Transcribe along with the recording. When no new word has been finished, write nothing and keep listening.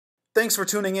Thanks for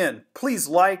tuning in. Please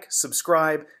like,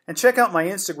 subscribe, and check out my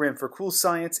Instagram for cool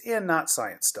science and not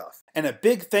science stuff. And a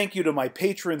big thank you to my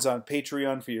patrons on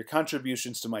Patreon for your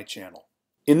contributions to my channel.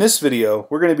 In this video,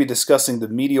 we're going to be discussing the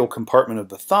medial compartment of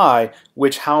the thigh,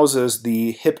 which houses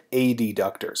the hip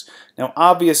ADDuctors. Now,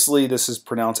 obviously, this is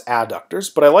pronounced adductors,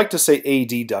 but I like to say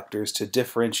ADDuctors to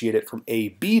differentiate it from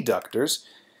ABductors,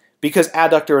 because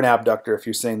adductor and abductor, if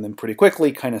you're saying them pretty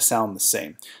quickly, kind of sound the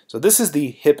same. So this is the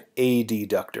hip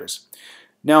ADDuctors.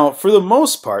 Now, for the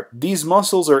most part, these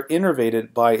muscles are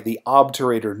innervated by the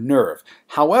obturator nerve.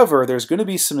 However, there's going to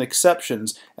be some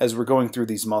exceptions as we're going through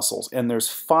these muscles, and there's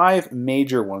 5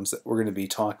 major ones that we're going to be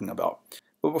talking about.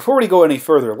 But before we go any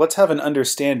further, let's have an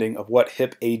understanding of what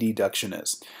hip adduction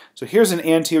is. So here's an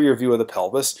anterior view of the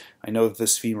pelvis. I know that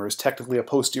this femur is technically a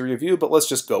posterior view, but let's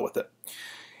just go with it.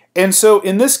 And so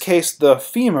in this case, the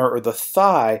femur, or the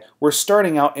thigh, we're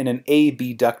starting out in an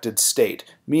abducted state,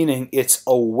 meaning it's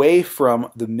away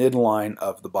from the midline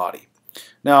of the body.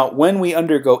 Now, when we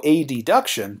undergo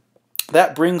adduction,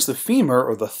 that brings the femur,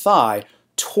 or the thigh,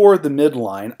 toward the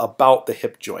midline about the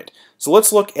hip joint. So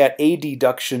let's look at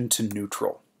adduction to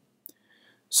neutral.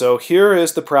 So here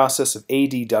is the process of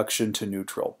adduction to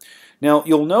neutral. Now,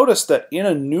 you'll notice that in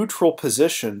a neutral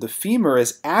position, the femur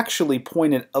is actually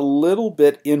pointed a little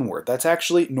bit inward. That's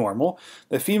actually normal.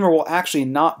 The femur will actually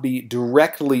not be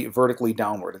directly vertically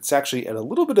downward. It's actually at a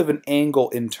little bit of an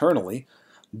angle internally.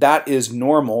 That is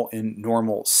normal in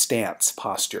normal stance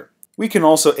posture. We can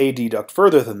also adduct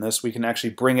further than this. We can actually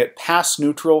bring it past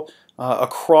neutral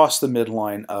across the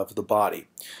midline of the body.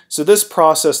 So this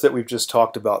process that we've just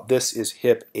talked about, this is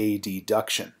hip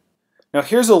adduction. Now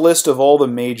here's a list of all the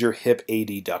major hip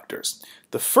adductors.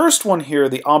 The first one here,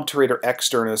 the obturator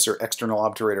externus, or external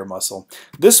obturator muscle,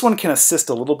 this one can assist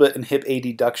a little bit in hip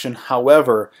adduction.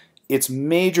 However, its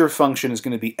major function is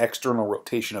going to be external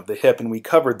rotation of the hip, and we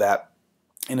covered that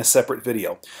in a separate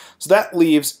video. So that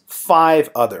leaves 5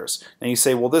 others. Now you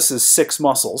say, well, this is 6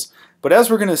 muscles. But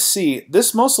as we're going to see,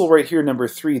 this muscle right here, number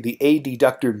 3, the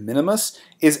adductor minimus,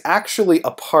 is actually a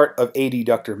part of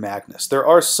adductor magnus. There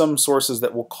are some sources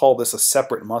that will call this a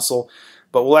separate muscle,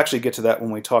 but we'll actually get to that when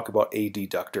we talk about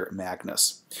adductor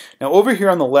magnus. Now over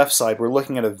here on the left side, we're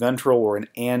looking at a ventral or an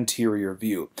anterior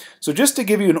view. So just to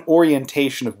give you an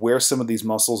orientation of where some of these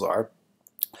muscles are,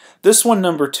 this one,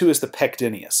 number 2, is the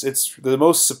pectineus. It's the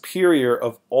most superior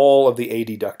of all of the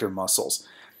adductor muscles.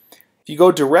 If you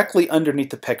go directly underneath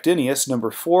the pectineus,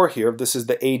 number 4 here, this is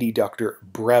the adductor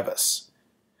brevis.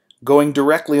 Going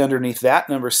directly underneath that,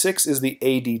 number 6, is the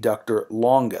adductor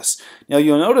longus. Now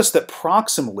you'll notice that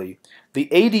proximally, the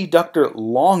adductor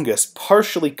longus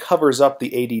partially covers up the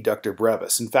adductor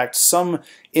brevis. In fact, some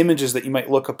images that you might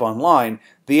look up online,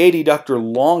 the adductor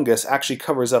longus actually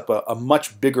covers up a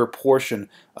much bigger portion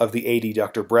of the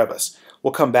adductor brevis.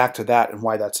 We'll come back to that and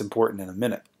why that's important in a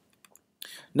minute.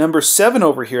 Number 7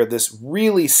 over here, this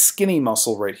really skinny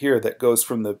muscle right here that goes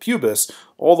from the pubis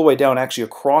all the way down actually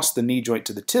across the knee joint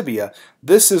to the tibia,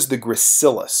 this is the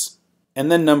gracilis. And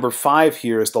then number 5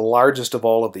 here is the largest of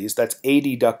all of these. That's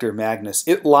adductor magnus.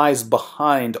 It lies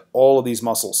behind all of these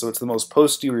muscles, so it's the most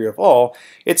posterior of all.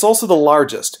 It's also the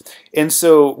largest. And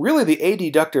so really the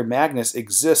adductor magnus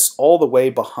exists all the way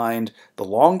behind the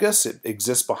longus, it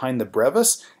exists behind the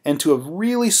brevis, and to a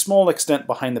really small extent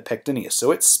behind the pectineus.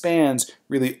 So it spans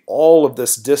really all of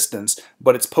this distance,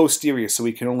 but it's posterior, so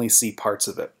we can only see parts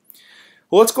of it.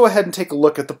 Well, let's go ahead and take a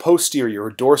look at the posterior or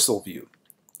dorsal view.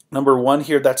 Number 1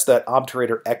 here, that's that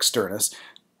obturator externus.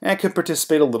 And it can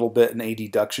participate a little bit in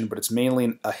adduction, but it's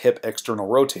mainly a hip external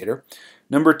rotator.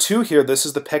 Number 2 here, this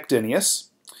is the pectineus.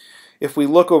 If we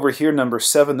look over here, number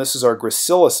 7, this is our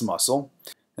gracilis muscle.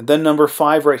 And then number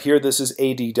 5 right here, this is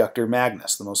adductor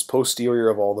magnus, the most posterior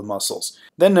of all the muscles.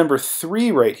 Then number 3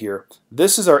 right here,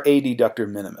 this is our adductor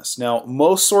minimus. Now,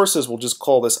 most sources will just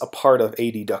call this a part of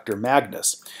adductor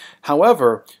magnus.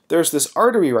 However, there's this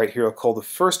artery right here called the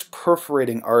first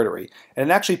perforating artery,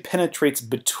 and it actually penetrates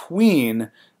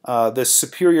between this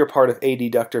superior part of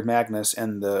adductor magnus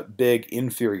and the big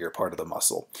inferior part of the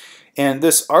muscle. And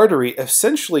this artery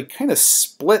essentially kind of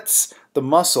splits the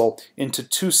muscle into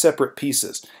 2 separate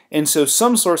pieces. And so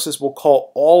some sources will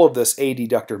call all of this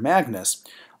adductor magnus.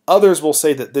 Others will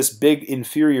say that this big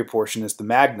inferior portion is the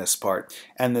magnus part,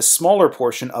 and the smaller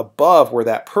portion above where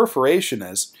that perforation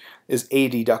is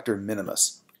adductor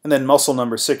minimus. And then muscle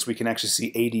number 6, we can actually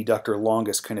see adductor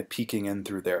longus kind of peeking in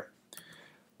through there.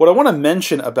 What I want to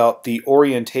mention about the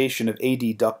orientation of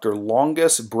adductor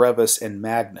longus, brevis, and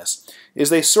magnus is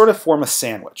they sort of form a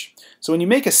sandwich. So when you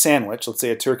make a sandwich, let's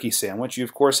say a turkey sandwich, you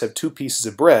of course have 2 pieces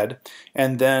of bread,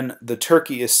 and then the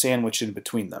turkey is sandwiched in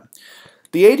between them.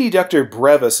 The adductor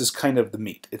brevis is kind of the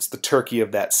meat. It's the turkey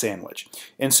of that sandwich.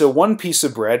 And so one piece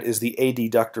of bread is the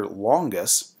adductor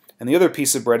longus, and the other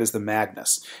piece of bread is the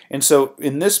magnus. And so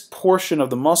in this portion of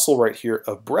the muscle right here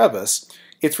of brevis,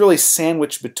 it's really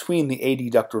sandwiched between the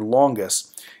adductor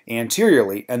longus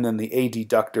anteriorly and then the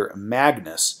adductor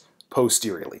magnus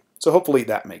posteriorly. So hopefully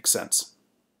that makes sense.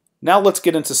 Now let's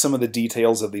get into some of the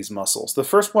details of these muscles. The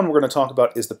first one we're going to talk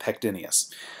about is the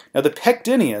pectineus. Now the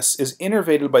pectineus is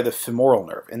innervated by the femoral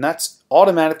nerve, and that's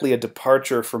automatically a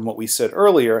departure from what we said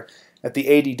earlier that the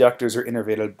adductors are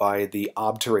innervated by the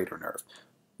obturator nerve.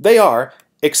 They are,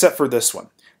 except for this one.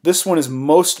 This one is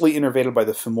mostly innervated by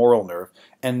the femoral nerve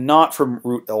and not from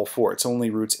root L4. It's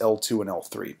only roots L2 and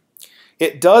L3.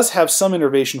 It does have some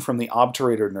innervation from the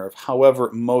obturator nerve, however,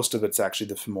 most of it's actually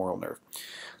the femoral nerve.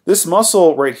 This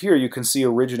muscle right here you can see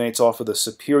originates off of the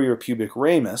superior pubic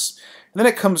ramus, and then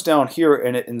it comes down here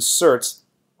and it inserts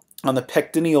on the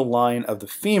pectineal line of the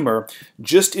femur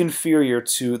just inferior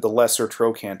to the lesser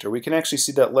trochanter. We can actually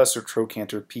see that lesser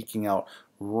trochanter peeking out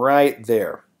right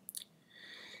there.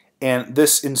 And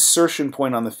this insertion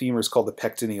point on the femur is called the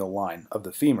pectineal line of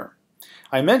the femur.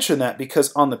 I mention that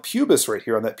because on the pubis right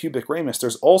here, on that pubic ramus,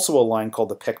 there's also a line called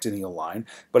the pectineal line,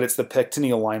 but it's the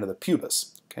pectineal line of the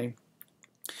pubis. Okay.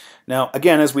 Now,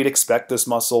 again, as we'd expect, this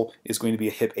muscle is going to be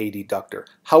a hip adductor.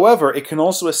 However, it can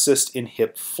also assist in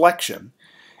hip flexion,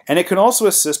 and it can also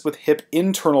assist with hip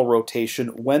internal rotation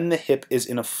when the hip is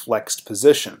in a flexed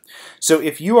position. So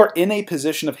if you are in a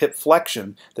position of hip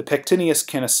flexion, the pectineus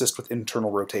can assist with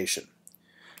internal rotation.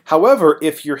 However,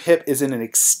 if your hip is in an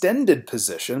extended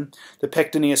position, the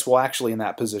pectineus will actually in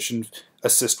that position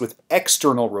assist with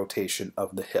external rotation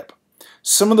of the hip.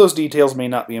 Some of those details may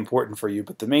not be important for you,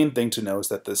 but the main thing to know is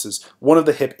that this is one of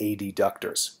the hip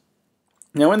adductors.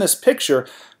 Now in this picture,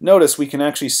 notice we can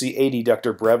actually see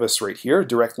adductor brevis right here,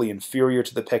 directly inferior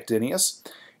to the pectineus,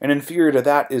 and inferior to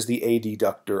that is the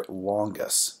adductor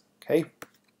longus. Okay.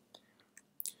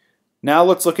 Now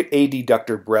let's look at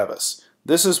adductor brevis.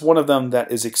 This is one of them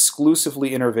that is exclusively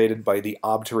innervated by the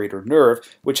obturator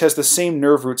nerve, which has the same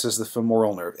nerve roots as the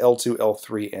femoral nerve, L2,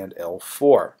 L3, and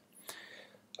L4.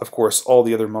 Of course, all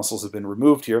the other muscles have been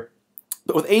removed here.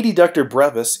 But with adductor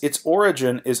brevis, its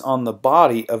origin is on the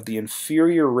body of the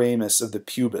inferior ramus of the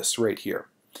pubis right here.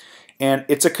 And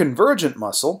it's a convergent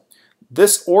muscle.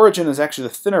 This origin is actually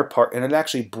the thinner part, and it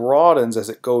actually broadens as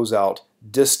it goes out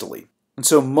distally. And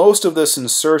so most of this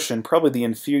insertion, probably the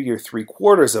inferior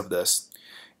 3/4 of this,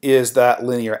 is that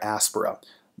linear aspera.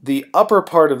 The upper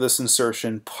part of this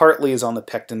insertion partly is on the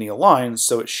pectineal line,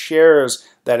 so it shares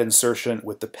that insertion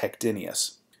with the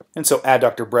pectineus. And so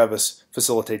adductor brevis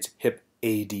facilitates hip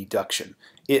adduction.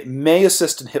 It may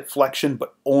assist in hip flexion,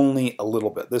 but only a little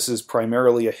bit. This is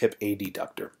primarily a hip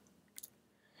adductor.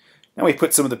 Now we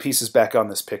put some of the pieces back on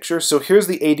this picture. So here's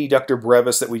the adductor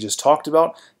brevis that we just talked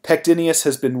about. Pectineus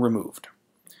has been removed.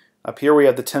 Up here we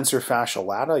have the tensor fascia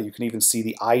lata. You can even see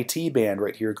the IT band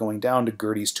right here going down to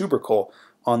Gerdy's tubercle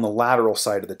on the lateral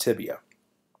side of the tibia.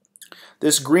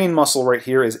 This green muscle right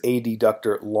here is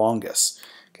adductor longus.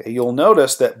 Okay, you'll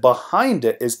notice that behind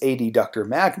it is adductor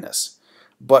magnus,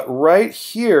 but right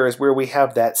here is where we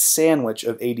have that sandwich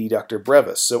of adductor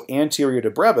brevis. So anterior to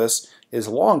brevis is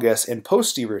longus, and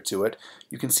posterior to it,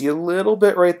 you can see a little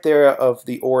bit right there of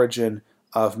the origin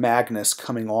of magnus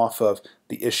coming off of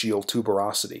the ischial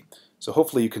tuberosity. So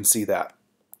hopefully you can see that.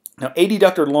 Now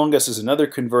adductor longus is another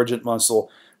convergent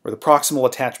muscle where the proximal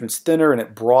attachment's thinner and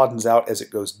it broadens out as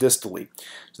it goes distally.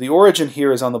 So the origin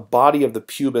here is on the body of the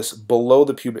pubis below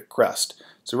the pubic crest.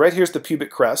 So right here's the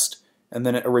pubic crest, and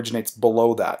then it originates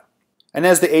below that. And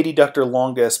as the adductor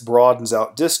longus broadens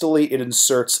out distally, it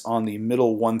inserts on the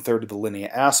middle 1/3 of the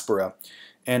linea aspera,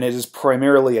 and it is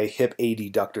primarily a hip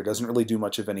adductor. Doesn't really do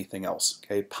much of anything else.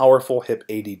 Okay, powerful hip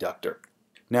adductor.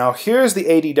 Now here's the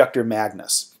adductor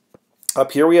magnus.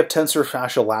 Up here we have tensor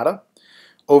fascia lata.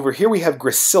 Over here we have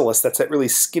gracilis. That's that really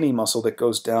skinny muscle that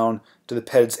goes down to the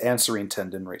peds anserine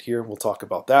tendon right here. We'll talk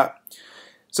about that.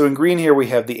 So in green here we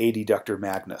have the adductor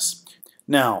magnus.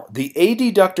 Now the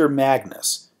adductor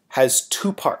magnus has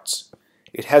two parts.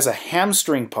 It has a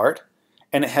hamstring part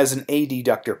and it has an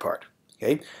adductor part.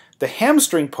 Okay? The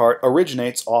hamstring part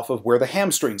originates off of where the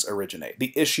hamstrings originate,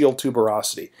 the ischial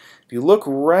tuberosity. If you look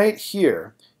right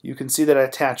here, you can see that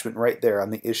attachment right there on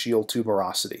the ischial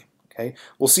tuberosity. Okay?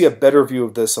 We'll see a better view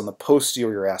of this on the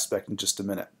posterior aspect in just a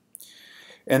minute.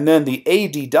 And then the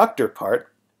adductor part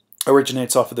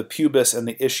originates off of the pubis and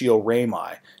the ischial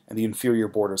rami and the inferior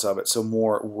borders of it, so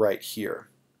more right here.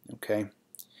 Okay?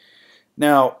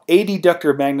 Now,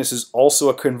 adductor magnus is also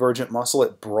a convergent muscle.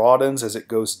 It broadens as it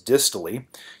goes distally.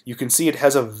 You can see it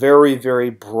has a very, very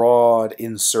broad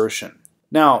insertion.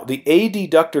 Now, the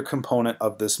adductor component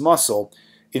of this muscle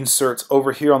inserts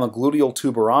over here on the gluteal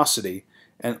tuberosity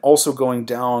and also going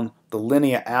down the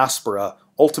linea aspera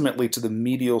ultimately to the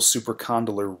medial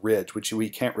supracondylar ridge, which we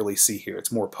can't really see here.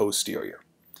 It's more posterior.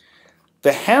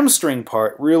 The hamstring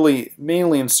part really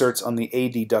mainly inserts on the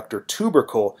adductor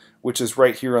tubercle, which is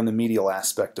right here on the medial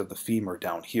aspect of the femur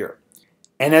down here.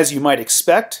 And as you might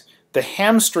expect, the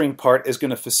hamstring part is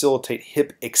going to facilitate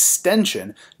hip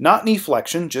extension, not knee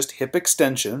flexion, just hip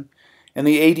extension, and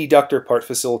the adductor part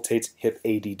facilitates hip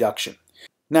adduction.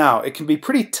 Now, it can be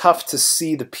pretty tough to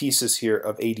see the pieces here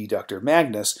of adductor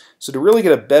magnus, so to really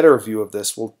get a better view of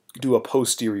this, we'll do a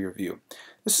posterior view.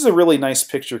 This is a really nice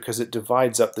picture because it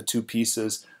divides up the two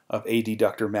pieces of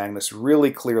adductor magnus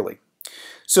really clearly.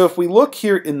 So if we look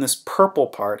here in this purple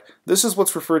part, this is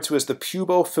what's referred to as the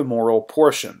pubofemoral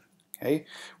portion. Okay?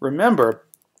 Remember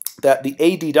that the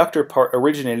adductor part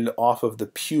originated off of the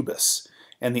pubis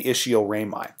and the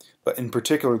ischiorami, but in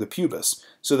particular the pubis.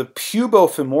 So the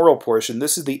pubofemoral portion,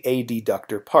 this is the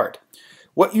adductor part.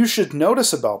 What you should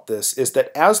notice about this is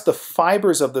that as the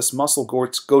fibers of this muscle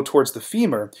go towards the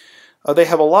femur, they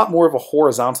have a lot more of a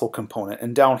horizontal component,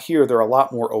 and down here they're a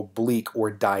lot more oblique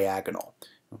or diagonal.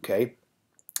 Okay?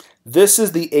 This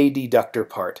is the adductor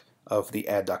part of the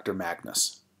adductor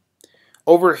magnus.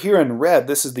 Over here in red,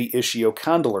 this is the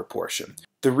ischiocondylar portion.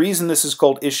 The reason this is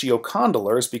called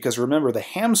ischiocondylar is because, remember, the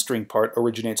hamstring part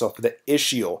originates off of the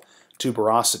ischial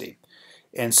tuberosity.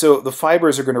 And so the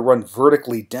fibers are going to run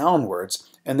vertically downwards,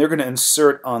 and they're going to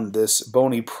insert on this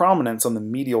bony prominence on the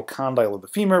medial condyle of the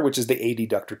femur, which is the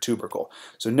adductor tubercle.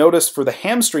 So notice for the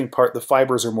hamstring part, the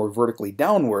fibers are more vertically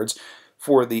downwards.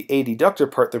 For the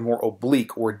adductor part, they're more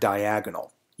oblique or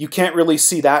diagonal. You can't really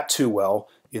see that too well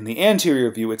in the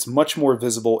anterior view. It's much more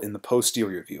visible in the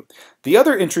posterior view. The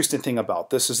other interesting thing about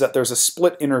this is that there's a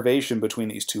split innervation between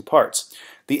these two parts.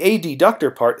 The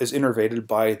adductor part is innervated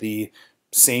by the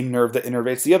same nerve that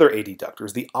innervates the other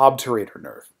adductors, the obturator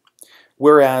nerve.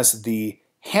 Whereas the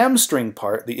hamstring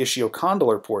part, the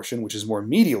ischiocondylar portion, which is more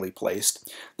medially placed,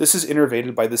 this is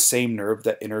innervated by the same nerve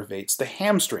that innervates the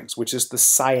hamstrings, which is the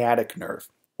sciatic nerve.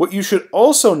 What you should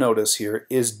also notice here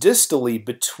is distally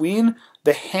between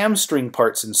the hamstring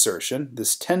part's insertion,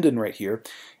 this tendon right here,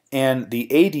 and the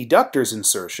adductor's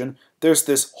insertion, there's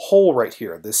this hole right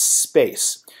here, this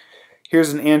space.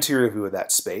 Here's an anterior view of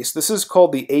that space. This is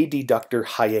called the adductor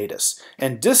hiatus,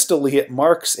 and distally it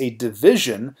marks a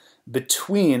division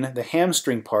between the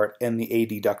hamstring part and the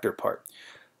adductor part.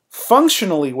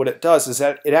 Functionally, what it does is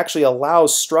that it actually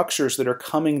allows structures that are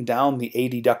coming down the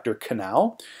adductor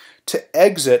canal to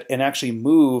exit and actually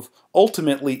move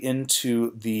ultimately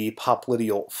into the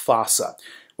popliteal fossa.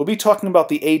 We'll be talking about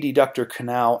the adductor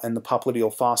canal and the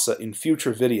popliteal fossa in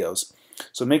future videos,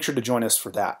 so make sure to join us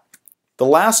for that. The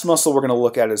last muscle we're going to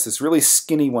look at is this really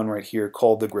skinny one right here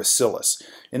called the gracilis.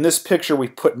 In this picture, we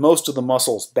put most of the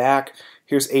muscles back.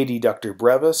 Here's adductor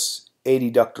brevis,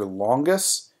 adductor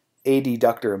longus,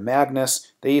 adductor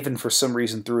magnus. They even, for some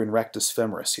reason, threw in rectus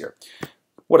femoris here.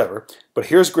 Whatever. But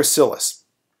here's gracilis.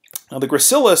 Now, the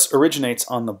gracilis originates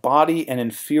on the body and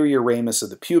inferior ramus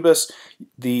of the pubis.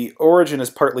 The origin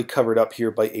is partly covered up here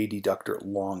by adductor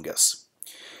longus.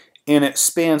 And it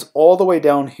spans all the way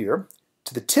down here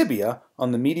to the tibia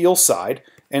on the medial side,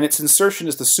 and its insertion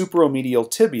is the supromedial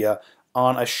tibia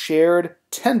on a shared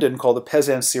tendon called the pes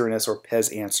anserinus or pes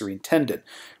anserine tendon.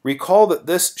 Recall that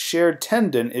this shared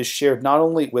tendon is shared not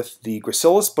only with the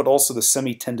gracilis but also the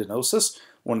semitendinosus,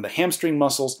 one of the hamstring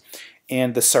muscles,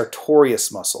 and the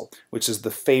sartorius muscle, which is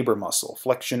the Faber muscle,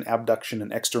 flexion, abduction,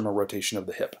 and external rotation of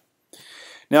the hip.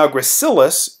 Now,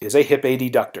 gracilis is a hip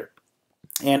adductor,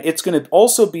 and it's going to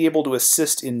also be able to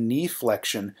assist in knee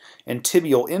flexion and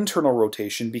tibial internal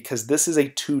rotation because this is a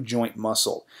two-joint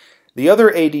muscle. The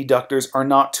other adductors are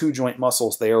not two-joint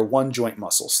muscles, they are one-joint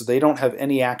muscles, so they don't have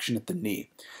any action at the knee.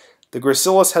 The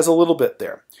gracilis has a little bit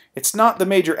there. It's not the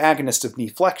major agonist of knee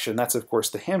flexion, that's of course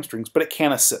the hamstrings, but it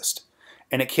can assist,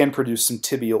 and it can produce some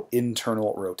tibial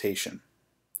internal rotation.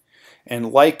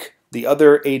 And like the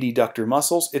other adductor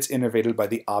muscles, it's innervated by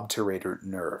the obturator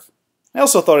nerve. I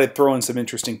also thought I'd throw in some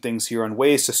interesting things here on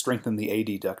ways to strengthen the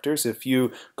adductors. If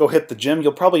you go hit the gym,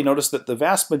 you'll probably notice that the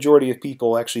vast majority of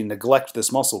people actually neglect this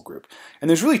muscle group. And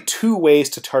there's really two ways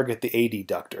to target the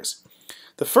adductors.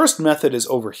 The first method is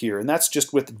over here, and that's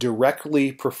just with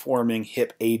directly performing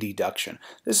hip adduction.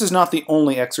 This is not the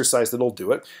only exercise that'll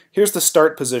do it. Here's the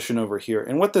start position over here,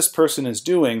 and what this person is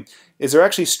doing is they're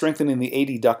actually strengthening the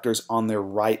adductors on their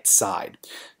right side.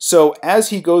 So as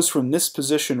he goes from this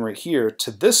position right here to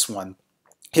this one,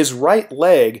 his right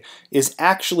leg is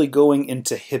actually going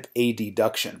into hip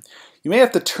adduction. You may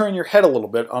have to turn your head a little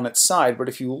bit on its side, but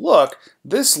if you look,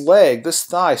 this leg, this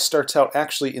thigh, starts out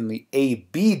actually in the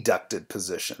abducted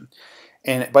position.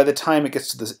 And by the time it gets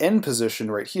to this end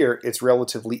position right here, it's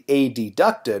relatively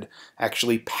adducted,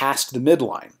 actually past the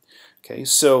midline. Okay,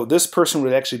 so this person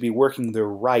would actually be working their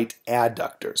right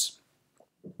adductors.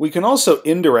 We can also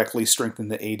indirectly strengthen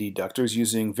the ADDuctors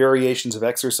using variations of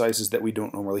exercises that we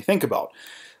don't normally think about.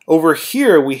 Over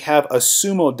here we have a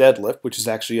Sumo Deadlift, which is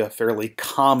actually a fairly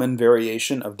common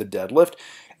variation of the deadlift,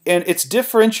 and it's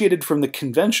differentiated from the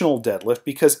conventional deadlift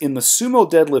because in the Sumo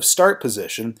Deadlift start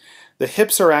position, the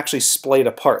hips are actually splayed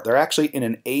apart. They're actually in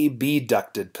an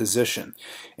abducted position.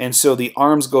 And so the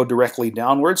arms go directly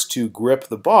downwards to grip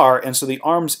the bar, and so the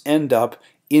arms end up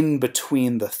in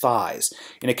between the thighs.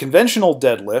 In a conventional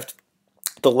deadlift,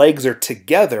 the legs are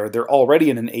together, they're already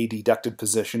in an adducted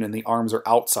position, and the arms are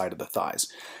outside of the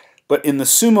thighs. But in the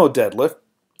Sumo Deadlift,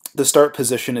 the start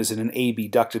position is in an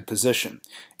abducted position.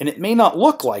 And it may not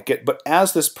look like it, but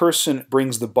as this person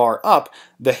brings the bar up,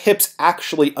 the hips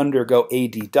actually undergo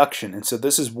adduction. And so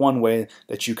this is one way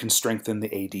that you can strengthen the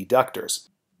ADDuctors.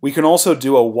 We can also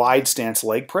do a wide stance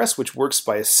leg press, which works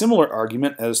by a similar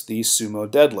argument as the Sumo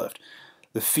Deadlift.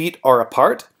 The feet are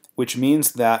apart, which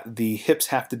means that the hips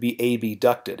have to be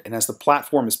abducted. And as the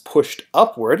platform is pushed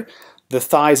upward, the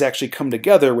thighs actually come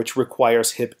together, which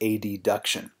requires hip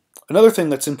adduction. Another thing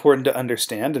that's important to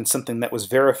understand, and something that was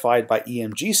verified by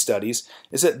EMG studies,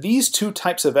 is that these two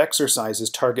types of exercises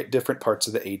target different parts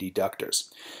of the ADDuctors.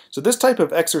 So this type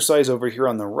of exercise over here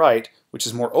on the right, which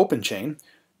is more open chain,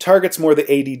 targets more the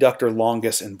ADDuctor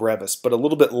longus and brevis, but a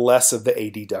little bit less of the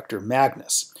ADDuctor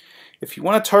magnus. If you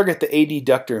want to target the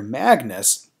ADDuctor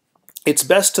magnus, it's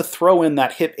best to throw in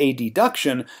that hip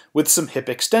adduction with some hip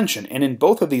extension. And in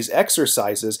both of these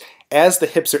exercises, as the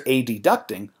hips are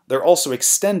adducting, they're also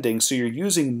extending, so you're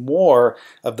using more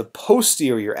of the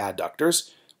posterior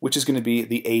adductors, which is going to be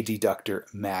the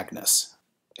ADDuctor magnus.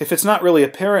 If it's not really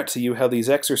apparent to you how these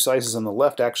exercises on the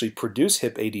left actually produce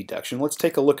hip adduction, let's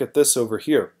take a look at this over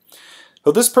here.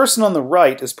 So this person on the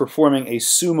right is performing a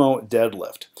Sumo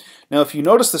Deadlift. Now if you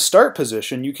notice the start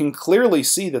position, you can clearly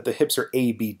see that the hips are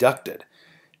abducted.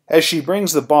 As she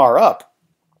brings the bar up,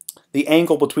 the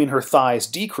angle between her thighs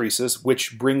decreases,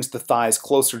 which brings the thighs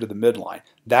closer to the midline.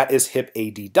 That is hip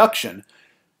adduction,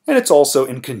 and it's also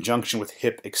in conjunction with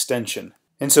hip extension.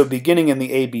 And so beginning in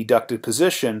the abducted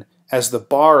position, as the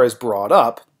bar is brought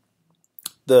up,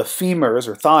 the femurs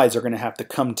or thighs are going to have to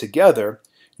come together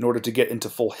in order to get into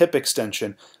full hip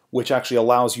extension, which actually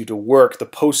allows you to work the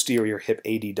posterior hip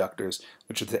adductors,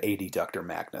 which is the ADDuctor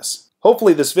magnus.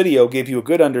 Hopefully this video gave you a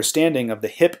good understanding of the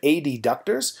hip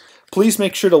ADDuctors. Please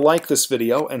make sure to like this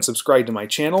video and subscribe to my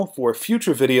channel for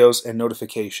future videos and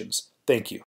notifications. Thank you.